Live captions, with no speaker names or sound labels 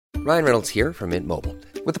Ryan Reynolds here from Mint Mobile.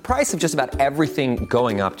 With the price of just about everything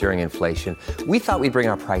going up during inflation, we thought we'd bring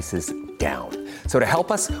our prices down. So to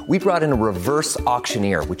help us, we brought in a reverse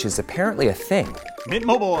auctioneer, which is apparently a thing. Mint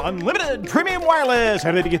Mobile Unlimited Premium Wireless.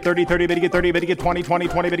 How to get 30, 30, bit to get 30, bit to get 20, 20,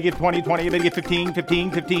 20, bit to get 20, 20, bit to get 15,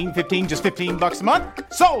 15, 15, 15, just $15 a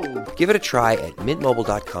month? Sold! Give it a try at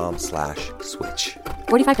mintmobile.com/switch.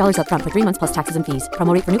 $45 up front for 3 months plus taxes and fees.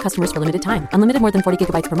 Promo rate for new customers for limited time. Unlimited more than 40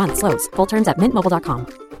 gigabytes per month. Slows full terms at mintmobile.com.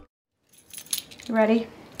 You ready?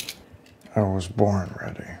 I was born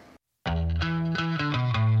ready.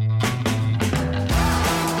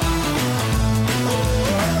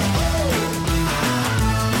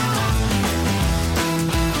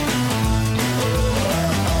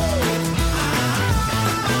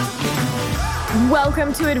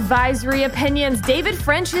 Welcome to Advisory Opinions. David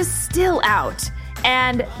French is still out.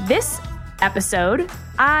 And this episode,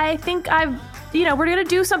 I think we're going to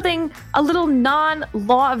do something a little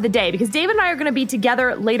non-law of the day, because David and I are going to be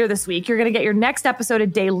together later this week. You're going to get your next episode a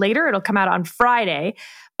day later. It'll come out on Friday.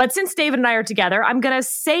 But since David and I are together, I'm going to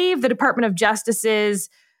save the Department of Justice's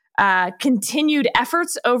continued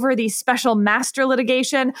efforts over the special master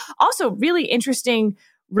litigation. Also, really interesting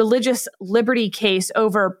religious liberty case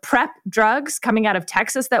over PrEP drugs coming out of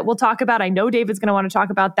Texas that we'll talk about. I know David's going to want to talk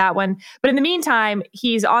about that one. But in the meantime,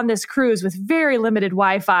 he's on this cruise with very limited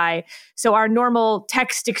Wi-Fi. So our normal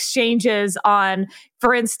text exchanges on,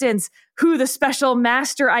 for instance, who the special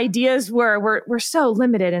master ideas were so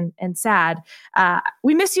limited and sad.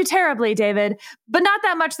 We miss you terribly, David, but not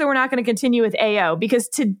that much that we're not going to continue with AO, because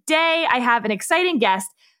today I have an exciting guest.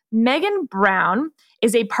 Megan Brown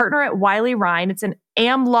is a partner at Wiley Rein. It's an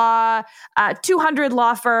AmLaw 200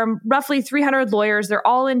 law firm, roughly 300 lawyers. They're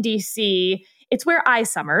all in DC. It's where I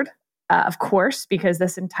summered, of course, because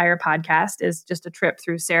this entire podcast is just a trip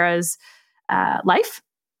through Sarah's life.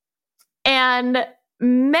 And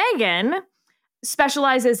Megan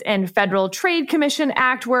specializes in Federal Trade Commission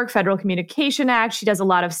Act work, Federal Communication Act. She does a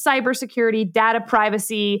lot of cybersecurity, data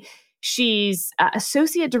privacy. She's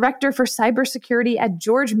Associate Director for Cybersecurity at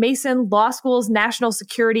George Mason Law School's National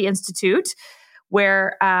Security Institute,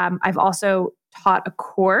 where I've also taught a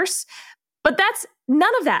course. But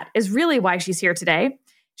none of that is really why she's here today.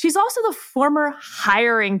 She's also the former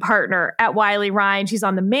hiring partner at Wiley Rein. She's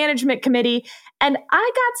on the management committee. And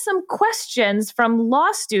I got some questions from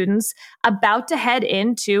law students about to head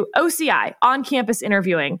into OCI, on-campus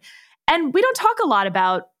interviewing. And we don't talk a lot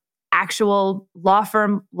about actual law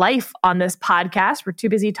firm life on this podcast. We're too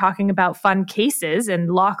busy talking about fun cases and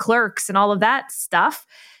law clerks and all of that stuff.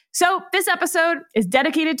 So this episode is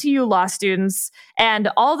dedicated to you law students and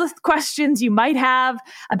all the questions you might have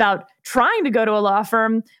about trying to go to a law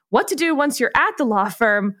firm, what to do once you're at the law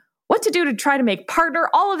firm, what to do to try to make partner,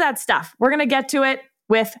 all of that stuff. We're going to get to it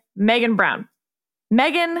with Megan Brown.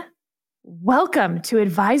 Megan, welcome to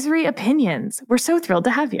Advisory Opinions. We're so thrilled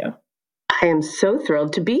to have you. I am so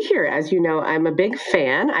thrilled to be here. As you know, I'm a big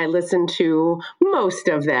fan. I listen to most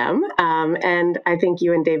of them. And I think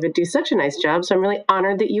you and David do such a nice job. So I'm really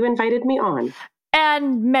honored that you invited me on.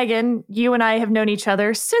 And Megan, you and I have known each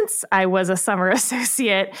other since I was a summer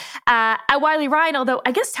associate at Wiley Rein, although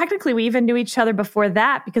I guess technically we even knew each other before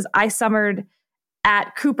that because I summered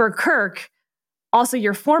at Cooper Kirk, also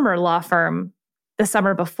your former law firm, the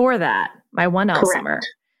summer before that, my 1L Correct. summer.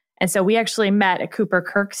 And so we actually met at Cooper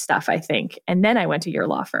Kirk stuff, I think. And then I went to your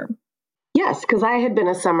law firm. Yes, because I had been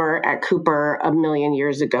a summer at Cooper a million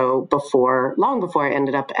years ago long before I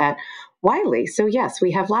ended up at Wiley. So yes,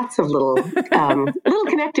 we have lots of little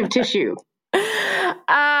connective tissue.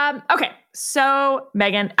 Okay. So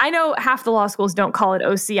Megan, I know half the law schools don't call it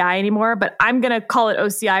OCI anymore, but I'm going to call it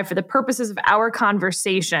OCI for the purposes of our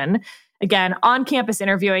conversation. Again, on-campus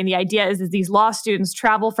interviewing, the idea is that these law students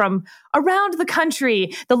travel from around the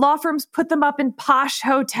country. The law firms put them up in posh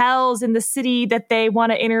hotels in the city that they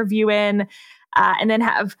want to interview in, and then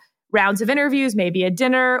have rounds of interviews, maybe a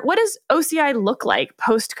dinner. What does OCI look like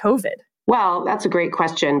post-COVID? Well, that's a great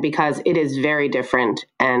question because it is very different.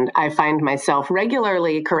 And I find myself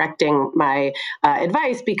regularly correcting my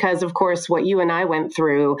advice because, of course, what you and I went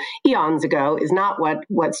through eons ago is not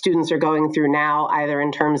what students are going through now, either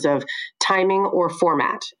in terms of timing or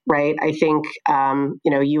format, right? I think,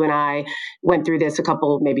 you and I went through this a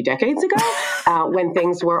couple, maybe decades ago when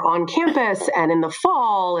things were on campus and in the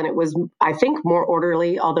fall, and it was, I think, more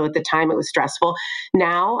orderly, although at the time it was stressful.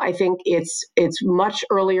 Now, I think it's much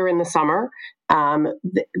earlier in the summer.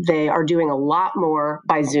 They are doing a lot more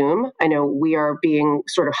by Zoom. I know we are being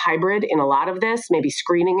sort of hybrid in a lot of this. Maybe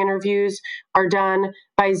screening interviews are done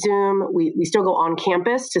by Zoom. We still go on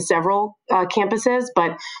campus to several campuses,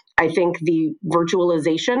 but I think the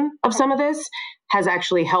virtualization of some of this has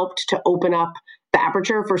actually helped to open up the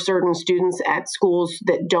aperture for certain students at schools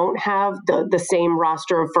that don't have the same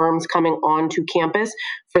roster of firms coming onto campus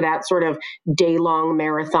for that sort of day-long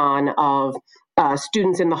marathon of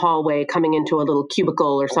students in the hallway coming into a little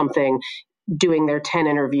cubicle or something, doing their 10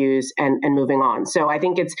 interviews and moving on. So I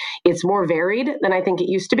think it's more varied than I think it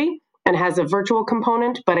used to be and has a virtual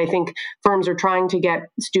component, but I think firms are trying to get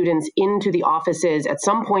students into the offices at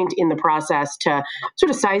some point in the process to sort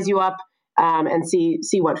of size you up and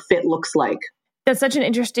see what fit looks like. That's such an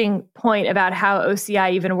interesting point about how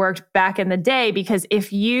OCI even worked back in the day, because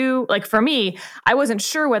if you, like for me, I wasn't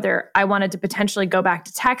sure whether I wanted to potentially go back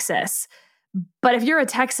to Texas. But if you're a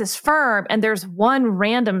Texas firm and there's one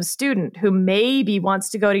random student who maybe wants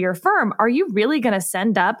to go to your firm, are you really going to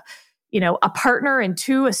send up, a partner and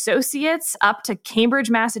 2 associates up to Cambridge,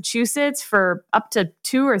 Massachusetts for up to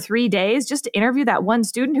 2 or 3 days just to interview that one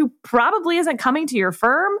student who probably isn't coming to your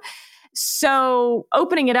firm? So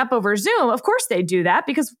opening it up over Zoom, of course they do that,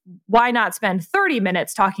 because why not spend 30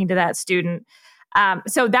 minutes talking to that student?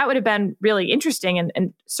 So that would have been really interesting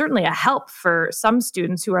and certainly a help for some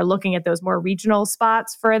students who are looking at those more regional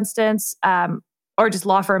spots, for instance, or just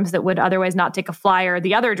law firms that would otherwise not take a flyer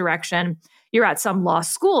the other direction. You're at some law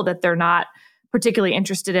school that they're not particularly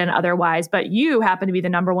interested in otherwise, but you happen to be the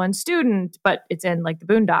number one student, but it's in like the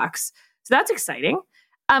boondocks. So that's exciting.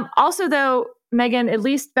 Also, though, Megan, at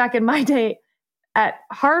least back in my day at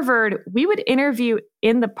Harvard, we would interview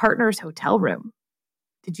in the partner's hotel room.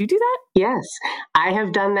 Did you do that? Yes, I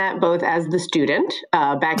have done that both as the student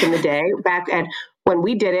back in the day, when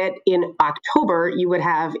we did it in October, you would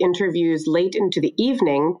have interviews late into the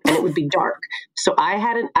evening and it would be dark. So I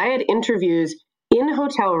had interviews in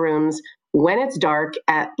hotel rooms when it's dark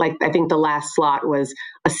at, like, I think the last slot was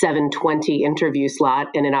a 7:20 interview slot.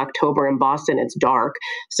 And in October in Boston, it's dark.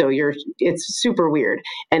 So it's super weird.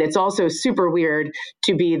 And it's also super weird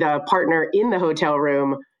to be the partner in the hotel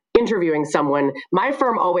room interviewing someone. My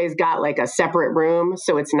firm always got like a separate room.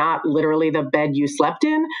 So it's not literally the bed you slept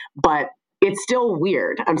in, but it's still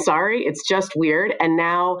weird. I'm sorry. It's just weird. And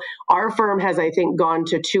now our firm has, I think, gone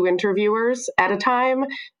to 2 interviewers at a time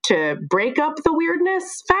to break up the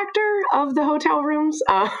weirdness factor of the hotel rooms.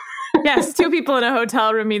 Yes, 2 people in a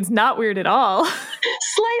hotel room means not weird at all.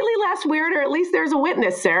 Slightly less weird, or at least there's a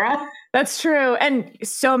witness, Sarah. That's true. And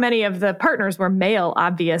so many of the partners were male,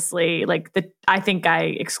 obviously. I think I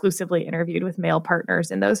exclusively interviewed with male partners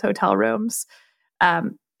in those hotel rooms.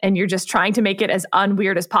 And you're just trying to make it as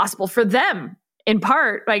unweird as possible for them, in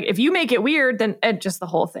part. Like, if you make it weird, then just the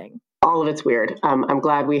whole thing. All of it's weird. I'm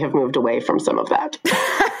glad we have moved away from some of that.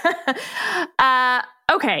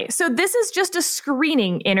 Okay, so this is just a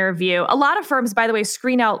screening interview. A lot of firms, by the way,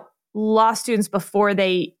 screen out law students before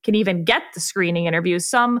they can even get the screening interviews.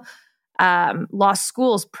 Some law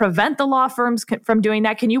schools prevent the law firms from doing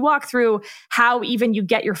that. Can you walk through how even you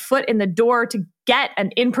get your foot in the door to get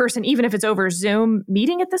an in-person, even if it's over Zoom,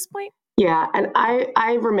 meeting at this point? Yeah, and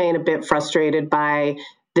I remain a bit frustrated by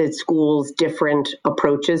the school's different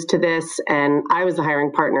approaches to this. And I was the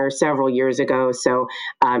hiring partner several years ago, so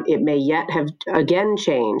it may yet have again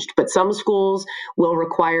changed. But some schools will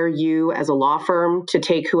require you as a law firm to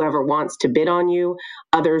take whoever wants to bid on you.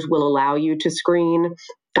 Others will allow you to screen.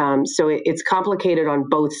 So it's complicated on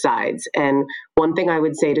both sides. And one thing I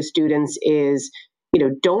would say to students is,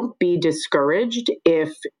 don't be discouraged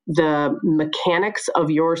if the mechanics of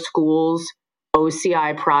your school's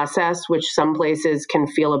OCI process, which some places can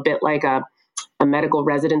feel a bit like a medical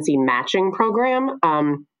residency matching program.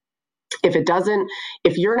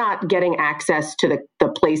 If you're not getting access to the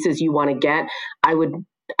places you want to get, I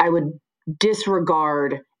would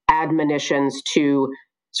disregard admonitions to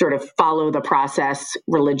sort of follow the process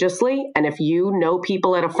religiously. And if you know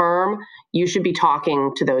people at a firm, you should be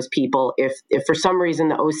talking to those people. If for some reason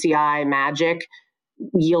the OCI magic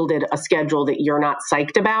yielded a schedule that you're not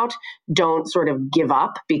psyched about, don't sort of give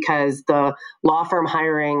up, because the law firm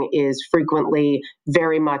hiring is frequently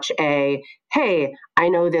very much hey, I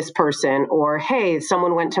know this person, or hey,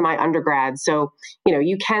 someone went to my undergrad. So,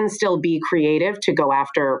 you can still be creative to go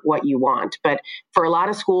after what you want. But for a lot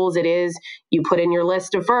of schools, it is, you put in your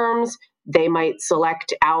list of firms, they might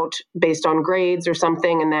select out based on grades or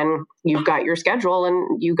something, and then you've got your schedule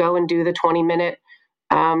and you go and do the 20-minute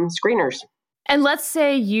screeners. And let's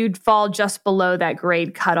say you'd fall just below that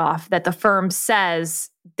grade cutoff that the firm says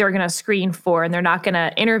they're going to screen for, and they're not going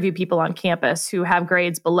to interview people on campus who have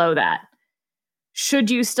grades below that.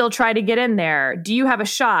 Should you still try to get in there? Do you have a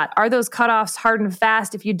shot? Are those cutoffs hard and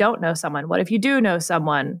fast if you don't know someone? What if you do know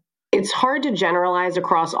someone? It's hard to generalize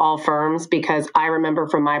across all firms because I remember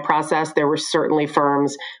from my process, there were certainly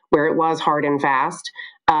firms where it was hard and fast.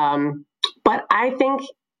 But I think,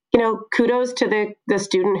 kudos to the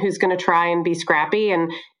student who's going to try and be scrappy.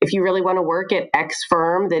 And if you really want to work at X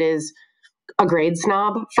firm that is a grade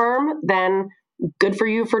snob firm, then good for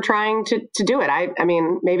you for trying to do it. I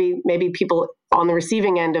mean, maybe people on the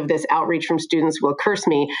receiving end of this outreach from students will curse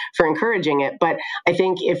me for encouraging it. But I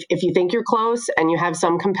think if you think you're close and you have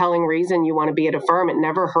some compelling reason you want to be at a firm, it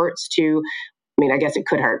never hurts to, I guess it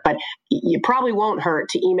could hurt, but it probably won't hurt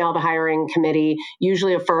to email the hiring committee.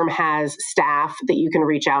 Usually a firm has staff that you can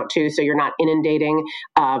reach out to, so you're not inundating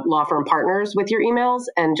law firm partners with your emails,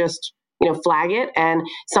 and just flag it. And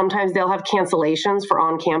sometimes they'll have cancellations for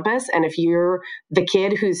on campus. And if you're the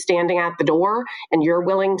kid who's standing at the door and you're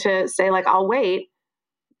willing to say, like, I'll wait,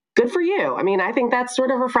 good for you. I think that's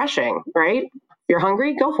sort of refreshing, right? If you're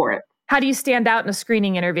hungry, go for it. How do you stand out in a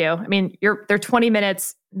screening interview? They're 20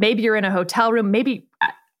 minutes. Maybe you're in a hotel room. Maybe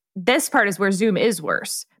this part is where Zoom is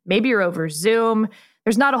worse. Maybe you're over Zoom.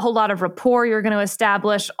 There's not a whole lot of rapport you're going to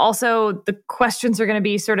establish. Also, the questions are going to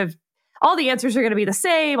be all the answers are going to be the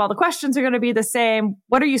same. All the questions are going to be the same.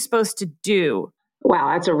 What are you supposed to do?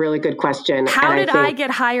 Wow, that's a really good question. How did I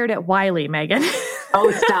get hired at Wiley, Megan?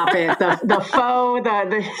 Oh, stop it! The faux.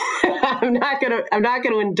 I'm not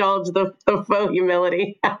gonna indulge the faux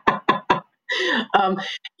humility.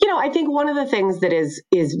 I think one of the things that is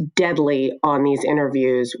deadly on these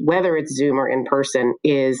interviews, whether it's Zoom or in person,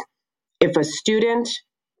 is if a student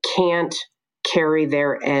can't carry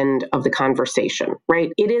their end of the conversation,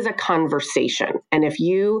 right? It is a conversation. And if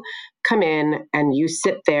you come in and you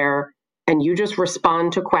sit there and you just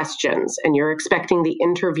respond to questions and you're expecting the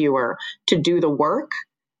interviewer to do the work,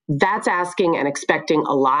 that's asking and expecting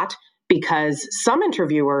a lot, because some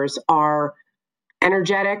interviewers are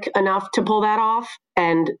energetic enough to pull that off,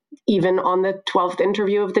 and even on the 12th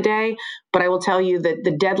interview of the day. But I will tell you that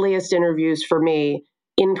the deadliest interviews for me,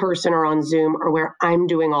 in person or on Zoom, are where I'm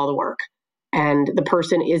doing all the work and the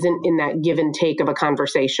person isn't in that give and take of a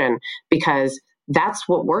conversation, because that's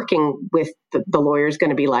what working with the lawyer is going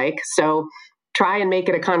to be like. So try and make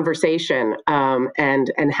it a conversation,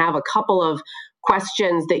 and have a couple of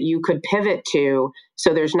questions that you could pivot to,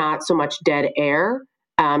 so there's not so much dead air.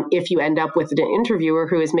 If you end up with an interviewer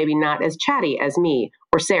who is maybe not as chatty as me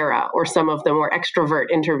or Sarah or some of the more extrovert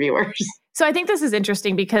interviewers. So I think this is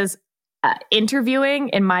interesting because interviewing,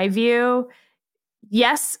 in my view,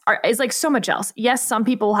 is like so much else. Yes, some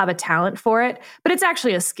people will have a talent for it, but it's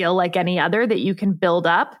actually a skill like any other that you can build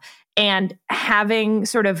up. And having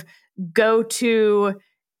sort of go to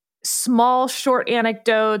small, short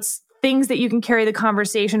anecdotes, things that you can carry the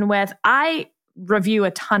conversation with. I review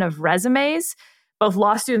a ton of resumes, both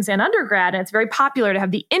law students and undergrad, and it's very popular to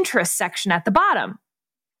have the interest section at the bottom.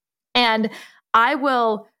 And I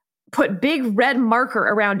will put big red marker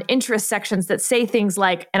around interest sections that say things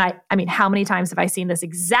like, and I mean, how many times have I seen this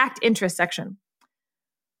exact interest section?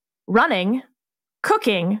 Running,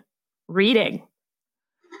 cooking, reading.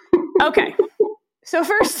 Okay. So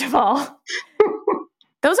first of all,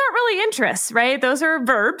 those aren't really interests, right? Those are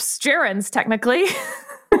verbs, gerunds, technically.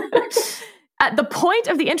 The point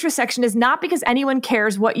of the interest section is not because anyone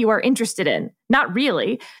cares what you are interested in. Not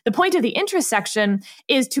really. The point of the interest section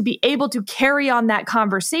is to be able to carry on that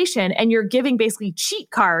conversation, and you're giving basically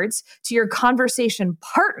cheat cards to your conversation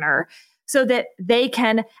partner so that they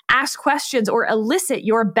can ask questions or elicit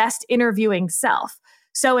your best interviewing self.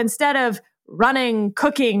 So instead of running,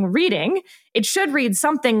 cooking, reading, it should read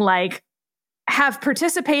something like, have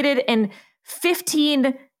participated in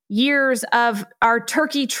 15 years of our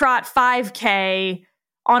turkey trot 5K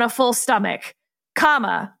on a full stomach,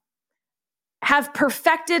 comma, have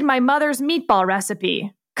perfected my mother's meatball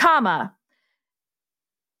recipe, comma,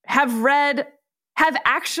 have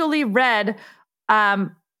actually read,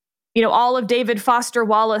 all of David Foster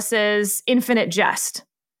Wallace's Infinite Jest.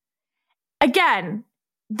 Again,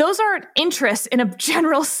 those aren't interests in a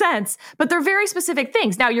general sense, but they're very specific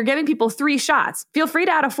things. Now, you're giving people 3 shots. Feel free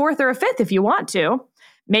to add a 4th or a 5th if you want to.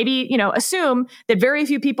 Maybe, assume that very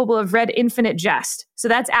few people will have read Infinite Jest. So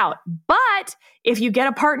that's out. But if you get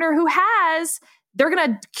a partner who has, they're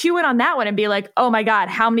going to cue in on that one and be like, oh my God,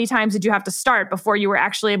 how many times did you have to start before you were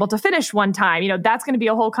actually able to finish one time? That's going to be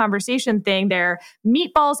a whole conversation thing there.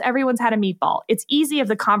 Meatballs, everyone's had a meatball. It's easy if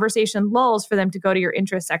the conversation lulls for them to go to your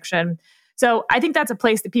interest section. So I think that's a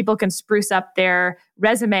place that people can spruce up their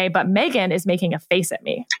resume. But Megan is making a face at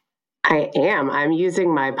me. I am. I'm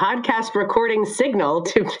using my podcast recording signal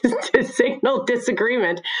to signal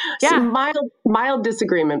disagreement. Yeah. So mild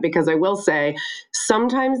disagreement, because I will say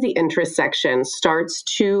sometimes the interest section starts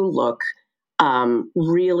to look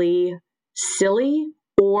really silly,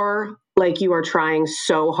 or like you are trying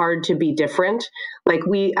so hard to be different. Like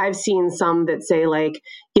I've seen some that say like,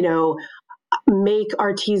 make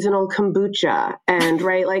artisanal kombucha and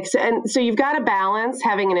right. Like, so you've got to balance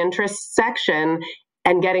having an interest section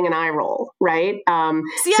and getting an eye roll, right? I'd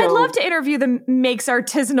love to interview the makes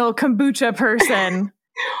artisanal kombucha person.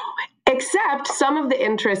 Except some of the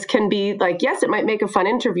interests can be like, yes, it might make a fun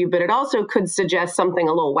interview, but it also could suggest something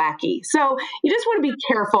a little wacky. So you just want to be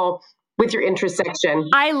careful with your interest section.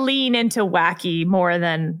 I lean into wacky more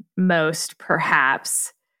than most,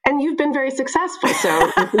 perhaps. And you've been very successful.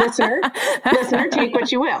 So listener, take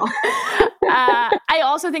what you will. I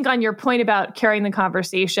also think on your point about carrying the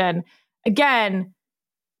conversation, again,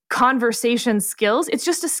 conversation skills, it's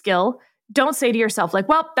just a skill. Don't say to yourself like,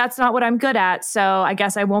 well, that's not what I'm good at, so I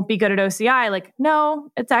guess I won't be good at OCI. Like, no,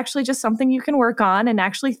 it's actually just something you can work on and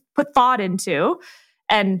actually put thought into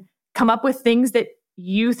and come up with things that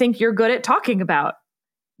you think you're good at talking about,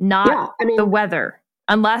 not the weather,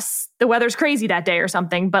 unless the weather's crazy that day or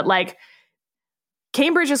something. But like,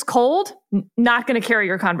 Cambridge is cold, not going to carry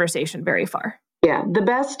your conversation very far. Yeah, the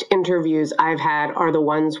best interviews I've had are the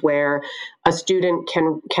ones where a student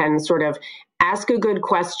can sort of ask a good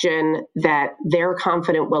question that they're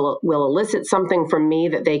confident will elicit something from me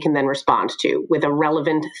that they can then respond to with a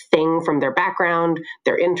relevant thing from their background,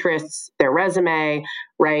 their interests, their resume,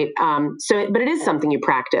 right? But it is something you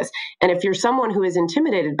practice. And if you're someone who is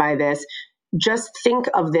intimidated by this, just think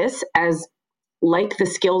of this as like the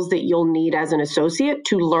skills that you'll need as an associate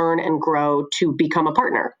to learn and grow to become a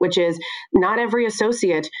partner, which is not every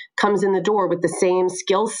associate comes in the door with the same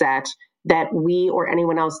skill set that we or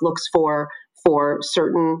anyone else looks for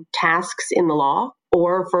certain tasks in the law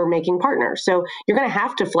or for making partners. So you're going to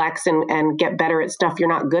have to flex and get better at stuff you're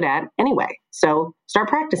not good at anyway. So start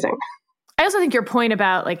practicing. I also think your point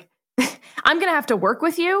about like, I'm going to have to work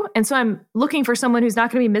with you, and so I'm looking for someone who's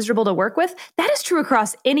not going to be miserable to work with. That is true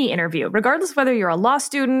across any interview, regardless of whether you're a law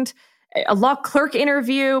student, a law clerk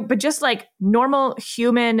interview, but just like normal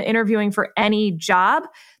human interviewing for any job.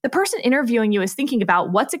 The person interviewing you is thinking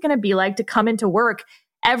about what's it going to be like to come into work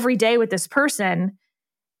every day with this person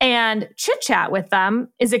and chit chat with them.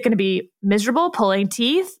 Is it going to be miserable, pulling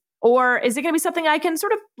teeth? Or is it going to be something I can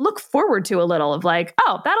sort of look forward to a little of like,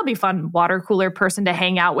 oh, that'll be fun water cooler person to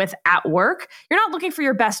hang out with at work. You're not looking for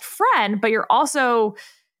your best friend, but you're also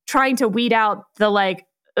trying to weed out the like,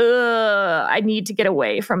 I need to get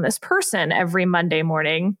away from this person every Monday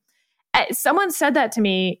morning. Someone said that to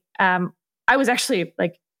me. I was actually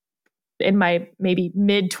like in my maybe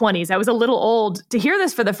mid-20s. I was a little old to hear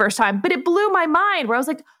this for the first time, but it blew my mind where I was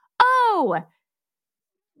like, oh,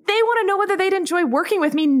 they want to know whether they'd enjoy working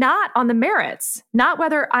with me, not on the merits, not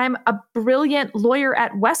whether I'm a brilliant lawyer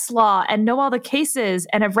at Westlaw and know all the cases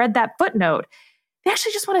and have read that footnote. They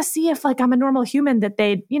actually just want to see if like I'm a normal human that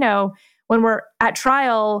they, when we're at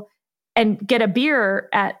trial and get a beer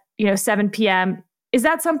at, 7 p.m., is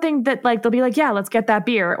that something that like, they'll be like, yeah, let's get that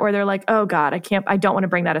beer. Or they're like, oh God, I don't want to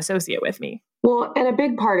bring that associate with me. Well, and a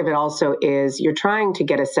big part of it also is you're trying to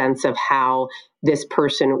get a sense of how this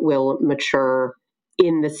person will mature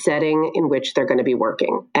in the setting in which they're going to be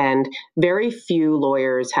working. And very few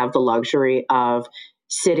lawyers have the luxury of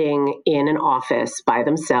sitting in an office by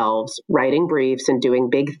themselves, writing briefs and doing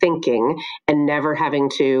big thinking and never having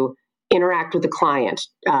to interact with the client,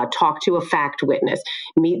 talk to a fact witness,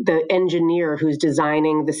 meet the engineer who's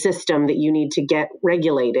designing the system that you need to get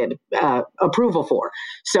regulated approval for.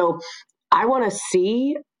 So I want to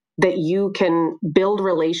see that you can build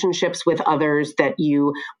relationships with others that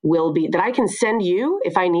I can send you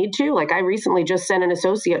if I need to. Like I recently just sent an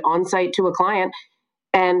associate on site to a client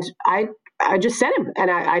and I just sent him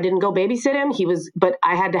and I didn't go babysit him. But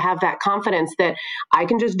I had to have that confidence that I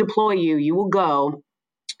can just deploy you. You will go,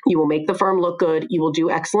 you will make the firm look good. You will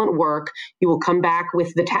do excellent work. You will come back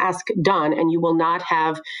with the task done and you will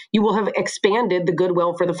have expanded the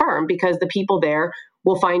goodwill for the firm because the people there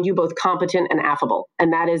will find you both competent and affable.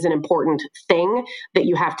 And that is an important thing that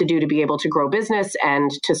you have to do to be able to grow business and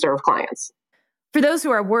to serve clients. For those who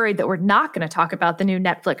are worried that we're not going to talk about the new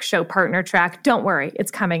Netflix show Partner Track, don't worry, it's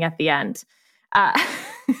coming at the end.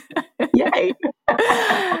 Yay.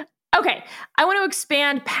 Okay, I want to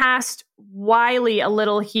expand past Wiley a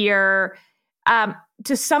little here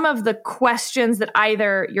to some of the questions that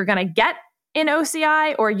either you're going to get in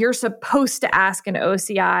OCI or you're supposed to ask in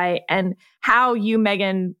OCI and how you,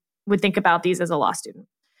 Megan, would think about these as a law student.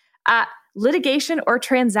 Litigation or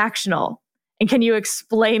transactional? And can you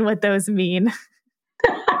explain what those mean?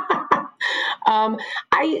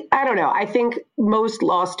 I don't know. I think most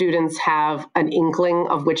law students have an inkling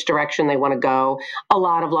of which direction they want to go. A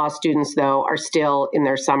lot of law students, though, are still in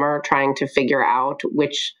their summer trying to figure out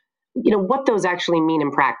what those actually mean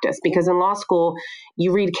in practice. Because in law school,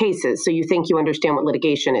 you read cases, so you think you understand what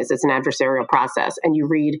litigation is. It's an adversarial process, and you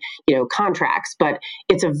read, contracts. But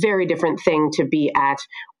it's a very different thing to be at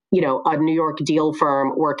a New York deal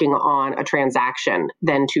firm working on a transaction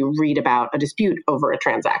than to read about a dispute over a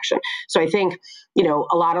transaction. So I think,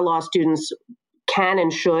 a lot of law students can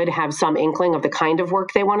and should have some inkling of the kind of work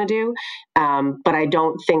they want to do. But I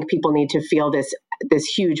don't think people need to feel this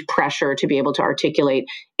huge pressure to be able to articulate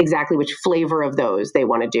exactly which flavor of those they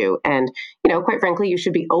want to do. And, quite frankly, you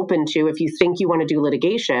should be open to, if you think you want to do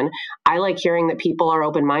litigation, I like hearing that people are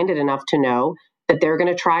open-minded enough to know that they're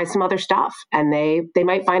going to try some other stuff, and they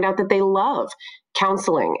might find out that they love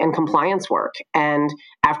counseling and compliance work. And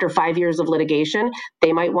after 5 years of litigation,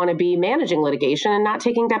 they might want to be managing litigation and not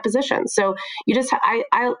taking depositions. So I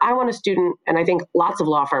want a student, and I think lots of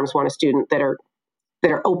law firms want a student that are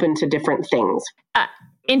open to different things.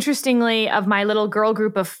 Interestingly, of my little girl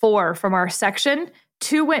group of 4 from our section,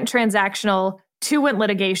 2 went transactional, 2 went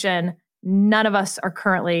litigation. None of us are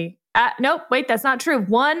currently nope, wait, that's not true.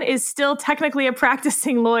 1 is still technically a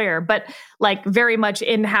practicing lawyer, but like very much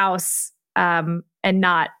in-house and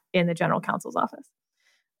not in the general counsel's office.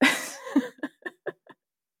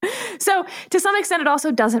 So to some extent, it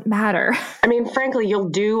also doesn't matter. I mean, frankly, you'll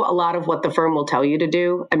do a lot of what the firm will tell you to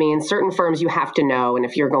do. I mean, certain firms you have to know. And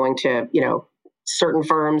if you're going to, certain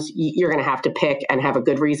firms, you're going to have to pick and have a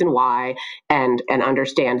good reason why and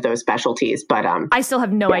understand those specialties. But I still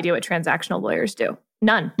have no idea what transactional lawyers do.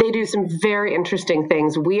 None. They do some very interesting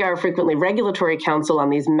things. We are frequently regulatory counsel on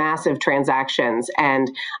these massive transactions.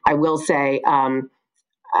 And I will say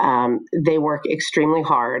they work extremely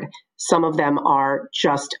hard. Some of them are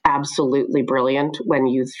just absolutely brilliant when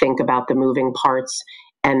you think about the moving parts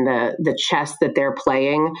and the chess that they're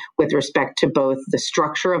playing with respect to both the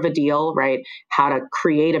structure of a deal, right? How to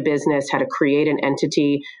create a business, how to create an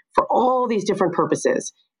entity for all these different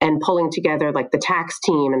purposes, and pulling together like the tax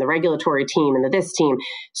team and the regulatory team and this team.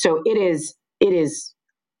 So it is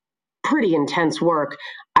pretty intense work.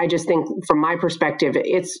 I just think from my perspective,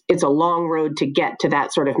 it's a long road to get to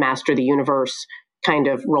that sort of master the universe kind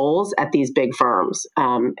of roles at these big firms.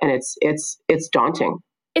 And it's daunting.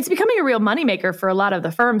 It's becoming a real moneymaker for a lot of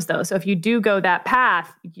the firms, though. So if you do go that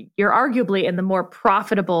path, you're arguably in the more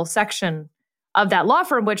profitable section of that law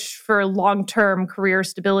firm, which for long-term career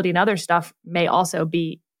stability and other stuff may also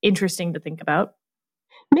be interesting to think about.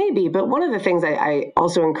 Maybe, but one of the things I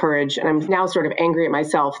also encourage, and I'm now sort of angry at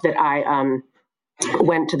myself that I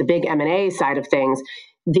went to the big M&A side of things.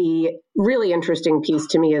 The really interesting piece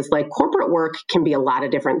to me is like corporate work can be a lot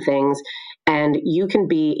of different things, and you can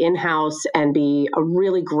be in-house and be a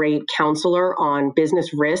really great counselor on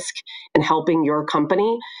business risk and helping your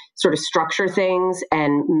company sort of structure things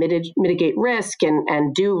and mitigate risk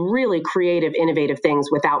and do really creative, innovative things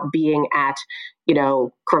without being at,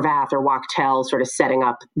 Cravath or Wachtell sort of setting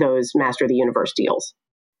up those master of the universe deals.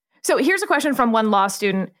 So here's a question from one law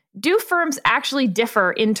student. Do firms actually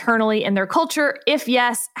differ internally in their culture? If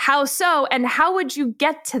yes, how so? And how would you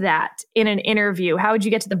get to that in an interview? How would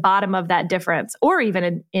you get to the bottom of that difference? Or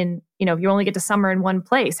even in if you only get to summer in one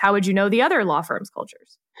place, how would you know the other law firms'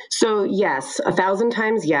 cultures? So yes, 1,000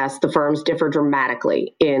 times yes, the firms differ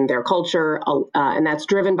dramatically in their culture, and that's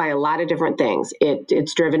driven by a lot of different things.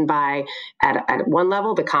 It's driven by, at one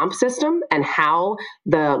level, the comp system and how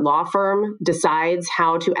the law firm decides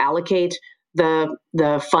how to allocate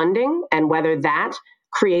the funding, and whether that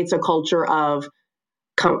creates a culture of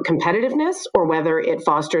competitiveness or whether it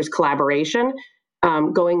fosters collaboration.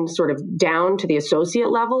 Going sort of down to the associate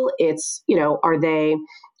level, it's,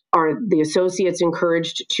 are the associates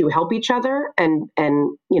encouraged to help each other and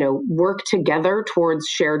work together towards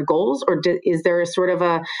shared goals? Or is there a sort of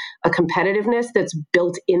a competitiveness that's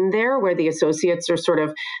built in there where the associates are sort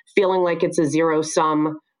of feeling like it's a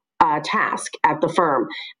zero-sum task at the firm?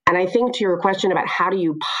 And I think to your question about how do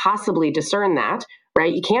you possibly discern that,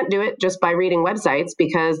 right? You can't do it just by reading websites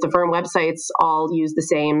because the firm websites all use the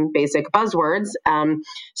same basic buzzwords.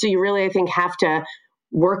 So you really, I think, have to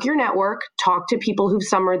work your network, talk to people who've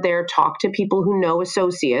summered there, talk to people who know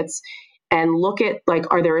associates, and look at, like,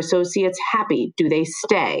 are their associates happy? Do they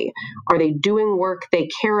stay? Are they doing work they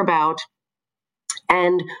care about?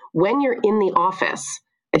 And when you're in the office,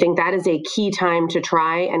 I think that is a key time to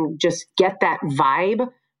try and just get that vibe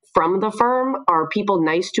from the firm. Are people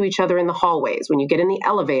nice to each other in the hallways? When you get in the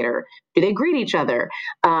elevator, do they greet each other?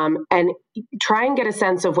 And try and get a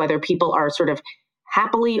sense of whether people are sort of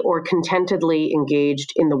happily or contentedly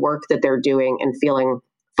engaged in the work that they're doing and feeling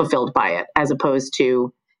fulfilled by it, as opposed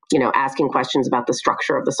to, asking questions about the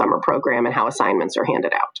structure of the summer program and how assignments are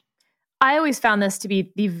handed out. I always found this to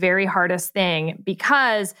be the very hardest thing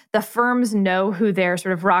because the firms know who their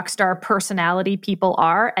sort of rock star personality people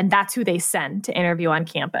are, and that's who they send to interview on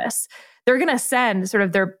campus. They're going to send sort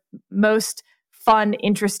of their most fun,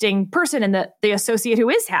 interesting person and the associate who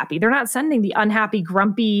is happy. They're not sending the unhappy,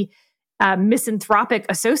 grumpy, misanthropic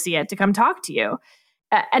associate to come talk to you.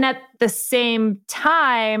 And at the same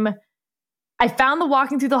time, I found the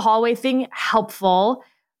walking through the hallway thing helpful,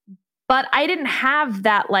 but I didn't have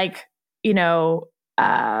that I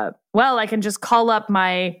can just call up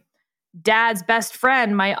my dad's best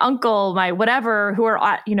friend, my uncle, my whatever, who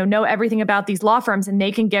are, know everything about these law firms, and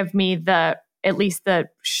they can give me at least the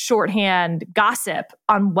shorthand gossip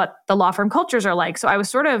on what the law firm cultures are like. So I was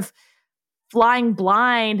sort of flying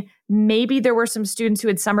blind. Maybe there were some students who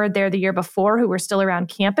had summered there the year before who were still around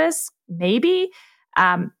campus, maybe.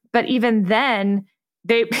 But even then,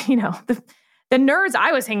 they, the nerds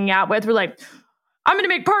I was hanging out with were like, I'm going to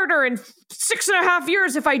make partner in 6.5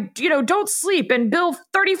 years if I, don't sleep and bill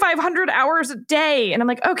 3,500 hours a day. And I'm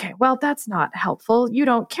like, okay, well, that's not helpful. You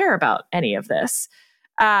don't care about any of this.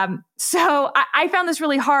 So I found this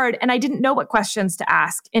really hard, and I didn't know what questions to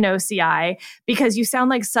ask in OCI because you sound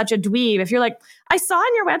like such a dweeb. If you're like, I saw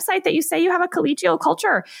on your website that you say you have a collegial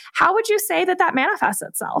culture. How would you say that manifests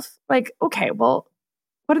itself? Like, okay, well,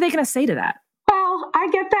 what are they going to say to that? Well, I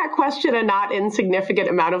get that question a not insignificant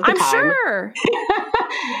amount of the time. I'm sure.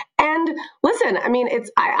 And listen, I mean,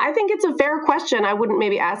 I think it's a fair question. I wouldn't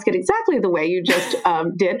maybe ask it exactly the way you just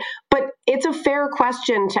did, but it's a fair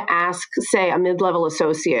question to ask, say, a mid-level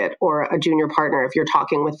associate or a junior partner if you're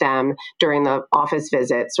talking with them during the office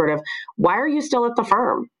visit, sort of, why are you still at the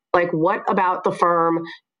firm? Like, what about the firm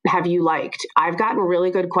have you liked? I've gotten really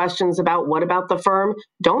good questions about what about the firm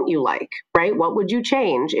don't you like, right? What would you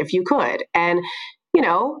change if you could? And,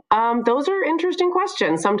 those are interesting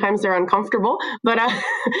questions. Sometimes they're uncomfortable, but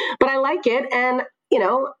I like it. And,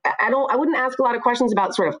 I wouldn't ask a lot of questions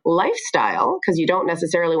about sort of lifestyle because you don't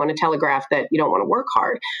necessarily want to telegraph that you don't want to work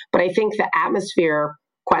hard. But I think the atmosphere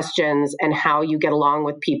questions and how you get along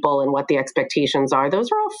with people and what the expectations are, those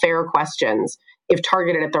are all fair questions if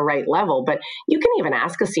targeted at the right level. But you can even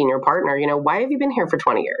ask a senior partner, why have you been here for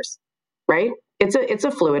 20 years, right? It's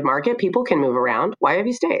a fluid market. People can move around. Why have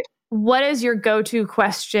you stayed? What is your go-to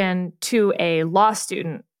question to a law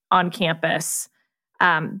student on campus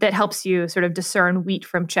that helps you sort of discern wheat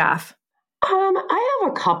from chaff? I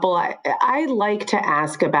have a couple. I like to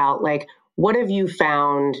ask about, like, what have you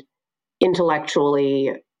found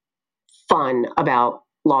intellectually fun about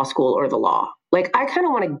law school or the law? Like, I kind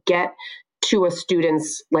of want to get to a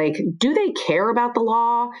student's, like, do they care about the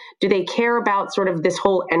law? Do they care about sort of this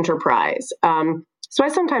whole enterprise? So I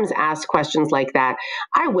sometimes ask questions like that.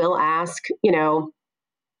 I will ask,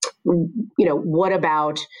 what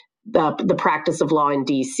about the practice of law in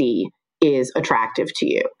DC is attractive to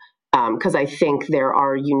you? Because I think there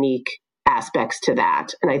are unique aspects to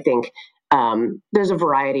that. And I think there's a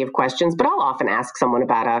variety of questions, but I'll often ask someone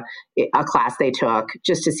about a class they took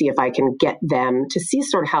just to see if I can get them to see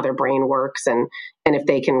sort of how their brain works and if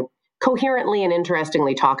they can coherently and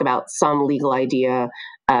interestingly talk about some legal idea.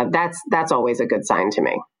 That's always a good sign to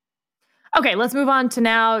me. Okay, let's move on to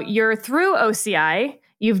now you're through OCI.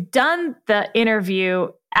 You've done the interview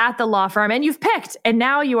at the law firm and you've picked, and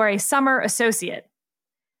now you are a summer associate.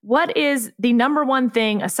 What is the number one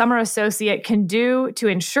thing a summer associate can do to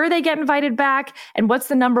ensure they get invited back? And what's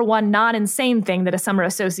the number one non-insane thing that a summer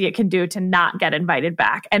associate can do to not get invited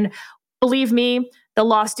back? And believe me, the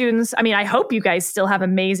law students, I mean, I hope you guys still have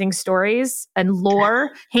amazing stories and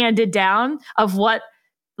lore handed down of what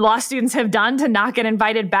law students have done to not get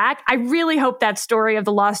invited back. I really hope that story of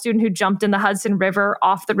the law student who jumped in the Hudson River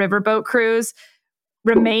off the riverboat cruise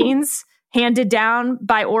remains handed down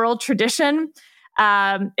by oral tradition.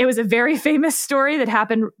 It was a very famous story that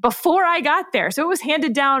happened before I got there. So it was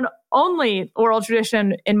handed down only oral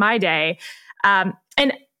tradition in my day. And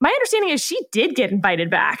my understanding is she did get invited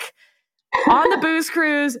back on the booze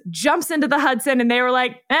cruise, jumps into the Hudson, and they were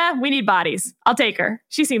like, we need bodies. I'll take her.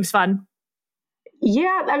 She seems fun.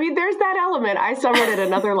 Yeah, I mean, there's that element. I summered at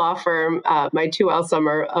another law firm, my 2L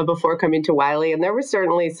summer before coming to Wiley, and there was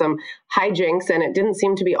certainly some hijinks, and it didn't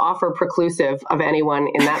seem to be offer preclusive of anyone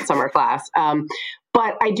in that summer class.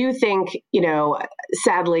 But I do think,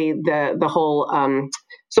 sadly, the whole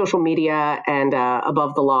social media and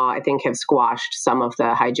above the law, I think, have squashed some of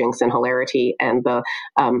the hijinks and hilarity. And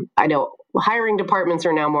I know hiring departments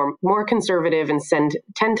are now more conservative and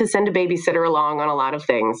tend to send a babysitter along on a lot of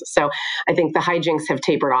things. So I think the hijinks have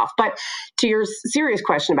tapered off. But to your serious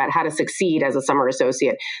question about how to succeed as a summer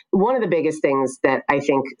associate, one of the biggest things that I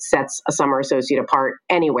think sets a summer associate apart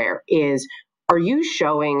anywhere is, are you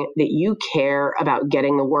showing that you care about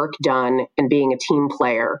getting the work done and being a team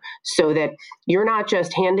player, so that you're not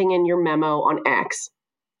just handing in your memo on X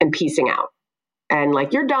and piecing out and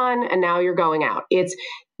like you're done and now you're going out? It's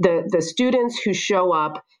the students who show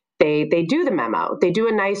up, they do the memo, they do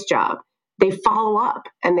a nice job, they follow up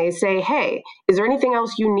and they say, hey, is there anything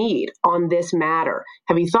else you need on this matter?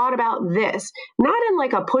 Have you thought about this? Not in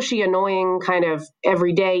like a pushy, annoying kind of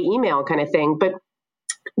everyday email kind of thing, but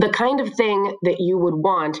the kind of thing that you would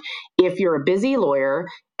want if you're a busy lawyer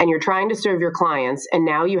and you're trying to serve your clients, and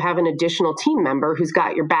now you have an additional team member who's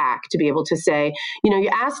got your back to be able to say, you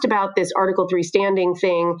asked about this Article 3 standing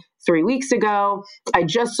thing 3 weeks ago. I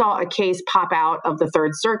just saw a case pop out of the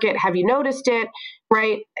Third Circuit. Have you noticed it?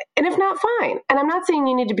 Right? And if not, fine. And I'm not saying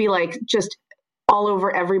you need to be like just all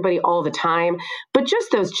over everybody all the time, but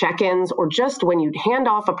just those check-ins, or just when you hand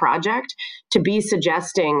off a project, to be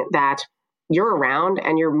suggesting that you're around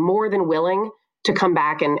and you're more than willing to come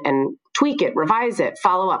back and tweak it, revise it,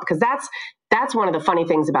 follow up. Because that's one of the funny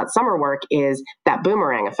things about summer work, is that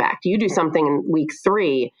boomerang effect. You do something in week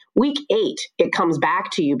 3, week 8, it comes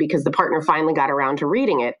back to you because the partner finally got around to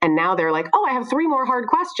reading it. And now they're like, oh, I have 3 more hard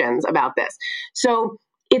questions about this. So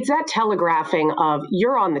it's that telegraphing of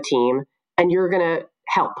you're on the team and you're going to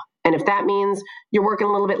help. And if that means you're working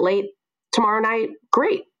a little bit late tomorrow night,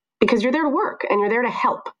 great, because you're there to work and you're there to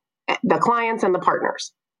help the clients and the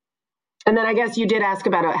partners. And then I guess you did ask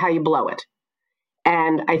about how you blow it.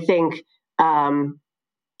 And I think one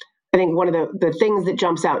of the things that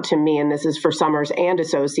jumps out to me, and this is for summers and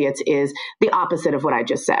associates, is the opposite of what I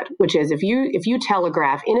just said, which is if you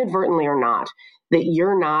telegraph, inadvertently or not, that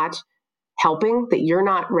you're not helping, that you're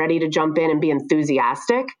not ready to jump in and be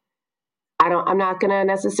enthusiastic, I'm not going to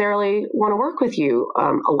necessarily want to work with you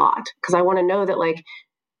a lot, because I want to know that like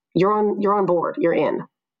you're on board, you're in.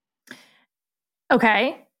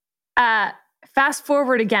 Okay. Fast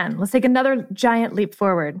forward again. Let's take another giant leap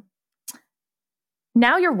forward.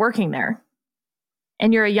 Now you're working there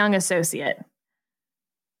and you're a young associate.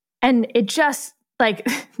 And it just like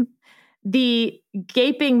the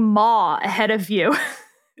gaping maw ahead of you,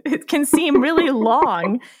 it can seem really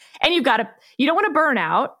long. And you don't want to burn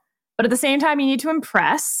out, but at the same time, you need to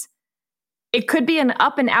impress. It could be an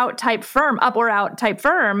up or out type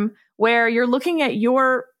firm where you're looking at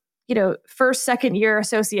your first, second year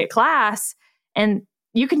associate class, and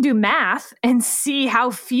you can do math and see how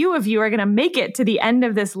few of you are going to make it to the end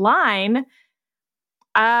of this line.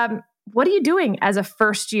 What are you doing as a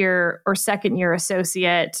first year or second year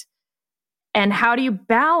associate? And how do you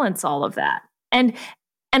balance all of that? And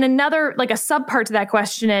another, like a subpart to that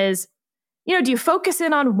question is, do you focus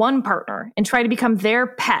in on one partner and try to become their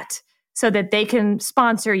pet so that they can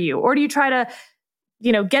sponsor you? Or do you try to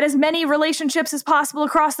get as many relationships as possible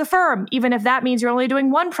across the firm, even if that means you're only doing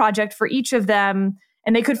one project for each of them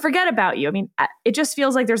and they could forget about you? I mean, it just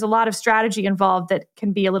feels like there's a lot of strategy involved that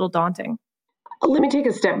can be a little daunting. Let me take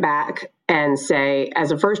a step back and say,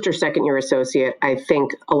 as a first or second year associate, I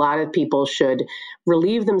think a lot of people should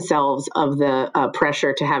relieve themselves of the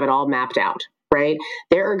pressure to have it all mapped out, right?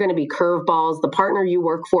 There are going to be curveballs. The partner you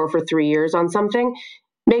work for 3 years on something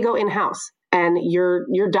may go in-house, and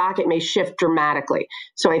your docket may shift dramatically.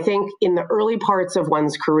 So I think in the early parts of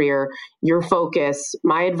one's career, your focus,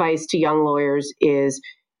 my advice to young lawyers is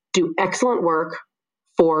do excellent work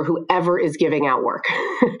for whoever is giving out work,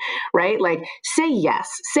 right? Like say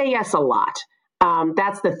yes a lot.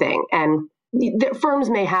 That's the thing. And the firms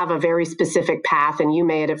may have a very specific path, and you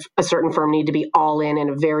may at a certain firm need to be all in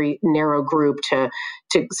a very narrow group so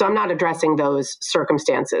I'm not addressing those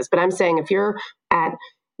circumstances, but I'm saying if you're at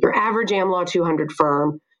your average Am Law 200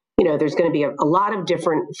 firm, there's going to be a lot of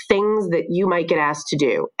different things that you might get asked to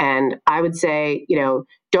do. And I would say, don't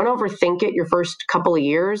overthink it your first couple of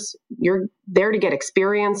years. You're there to get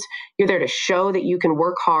experience. You're there to show that you can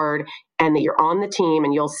work hard and that you're on the team,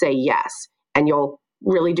 and you'll say yes. And you'll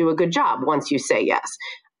really do a good job once you say yes.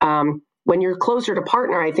 When you're closer to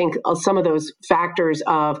partner, I think some of those factors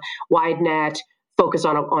of wide net, focus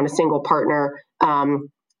on a single partner,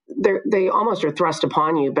 they almost are thrust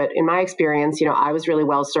upon you. But in my experience, I was really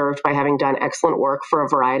well served by having done excellent work for a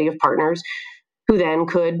variety of partners who then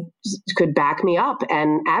could back me up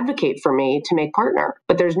and advocate for me to make partner.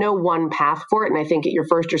 But there's no one path for it. And I think at your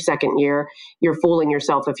first or second year, you're fooling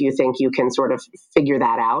yourself if you think you can sort of figure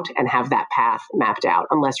that out and have that path mapped out,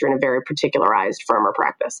 unless you're in a very particularized firm or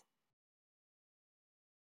practice.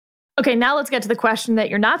 Okay, now let's get to the question that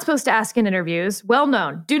you're not supposed to ask in interviews. Well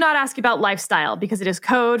known. Do not ask about lifestyle because it is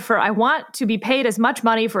code for I want to be paid as much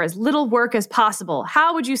money for as little work as possible.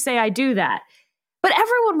 How would you say I do that? But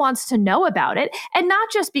everyone wants to know about it. And not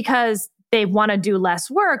just because they want to do less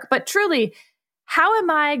work, but truly, how am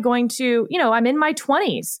I going to, I'm in my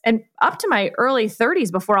 20s and up to my early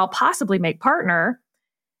 30s before I'll possibly make partner.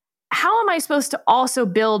 How am I supposed to also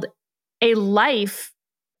build a life,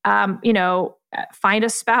 find a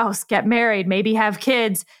spouse, get married, maybe have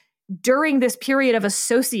kids during this period of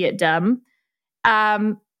associatedom?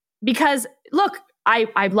 Because look,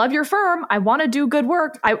 I love your firm. I want to do good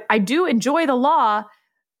work. I do enjoy the law,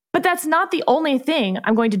 but that's not the only thing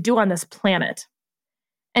I'm going to do on this planet.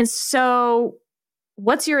 And so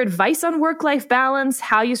what's your advice on work-life balance?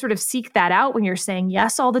 How you sort of seek that out when you're saying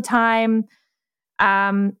yes all the time?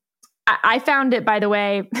 I found it, by the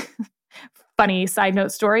way, funny side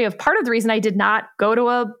note story of part of the reason I did not go to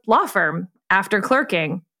a law firm after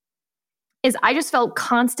clerking is I just felt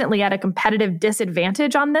constantly at a competitive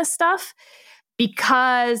disadvantage on this stuff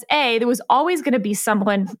because there was always going to be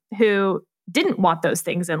someone who didn't want those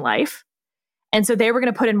things in life. And so they were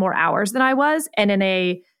going to put in more hours than I was. And in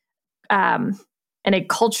a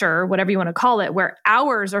culture, whatever you want to call it, where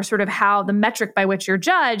hours are sort of how the metric by which you're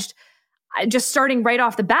judged, just starting right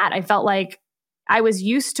off the bat, I felt like I was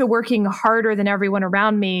used to working harder than everyone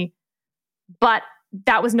around me, but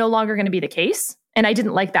that was no longer going to be the case. And I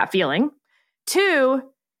didn't like that feeling. 2,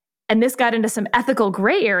 and this got into some ethical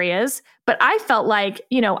gray areas, but I felt like,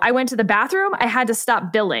 I went to the bathroom, I had to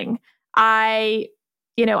stop billing. I,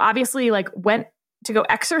 obviously went to go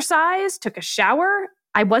exercise, took a shower.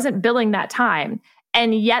 I wasn't billing that time.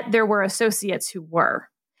 And yet there were associates who were.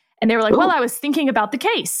 And they were like, well, I was thinking about the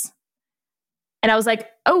case. And I was like,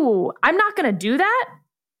 oh, I'm not going to do that.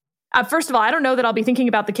 First of all, I don't know that I'll be thinking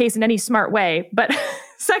about the case in any smart way. But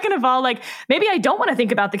second of all, maybe I don't want to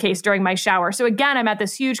think about the case during my shower. So again, I'm at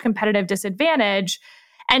this huge competitive disadvantage.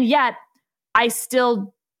 And yet I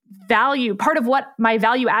still value, part of what my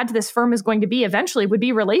value add to this firm is going to be eventually would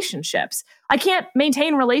be relationships. I can't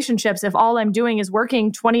maintain relationships if all I'm doing is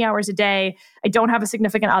working 20 hours a day. I don't have a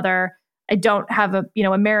significant other. I don't have a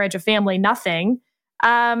marriage, a family, nothing.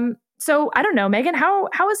 So I don't know, Megan, how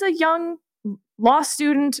is a young law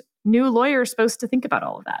student, new lawyer supposed to think about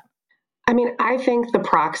all of that? I mean, I think the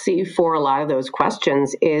proxy for a lot of those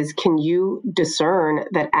questions is, can you discern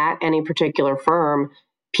that at any particular firm,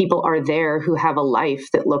 people are there who have a life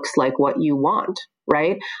that looks like what you want,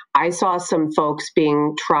 right? I saw some folks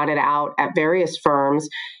being trotted out at various firms,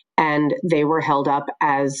 and they were held up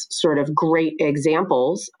as sort of great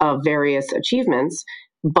examples of various achievements,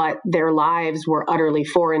 but their lives were utterly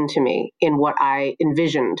foreign to me in what I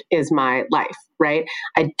envisioned is my life, right?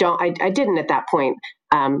 I didn't at that point,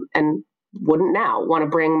 and wouldn't now want to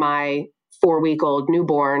bring my 4-week-old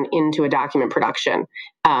newborn into a document production.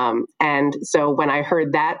 And so when I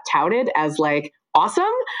heard that touted as awesome,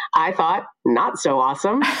 I thought not so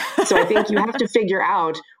awesome. So I think you have to figure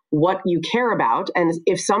out what you care about. And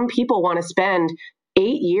if some people want to spend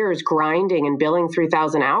 8 years grinding and billing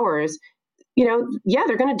 3,000 hours,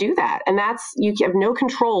 they're going to do that. And you have no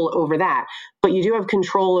control over that, but you do have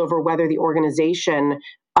control over whether the organization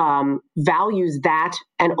values that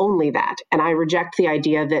and only that. And I reject the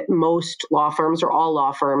idea that most law firms or all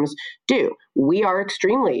law firms do. We are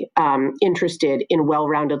extremely interested in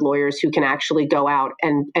well-rounded lawyers who can actually go out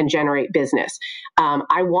and generate business.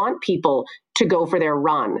 I want people to go for their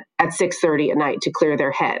run at 6:30 at night to clear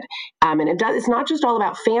their head. And it's not just all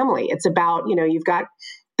about family. It's about,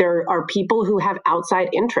 there are people who have outside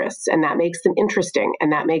interests, and that makes them interesting,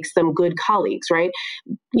 and that makes them good colleagues, right?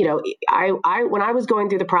 I when I was going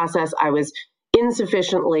through the process, I was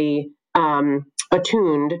insufficiently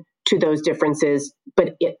attuned to those differences,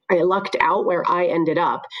 but I lucked out where I ended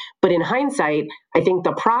up. But in hindsight, I think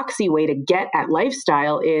the proxy way to get at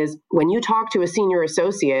lifestyle is when you talk to a senior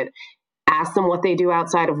associate, ask them what they do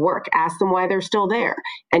outside of work, ask them why they're still there.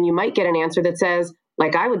 And you might get an answer that says,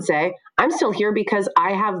 like I would say, I'm still here because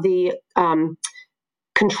I have the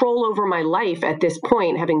control over my life at this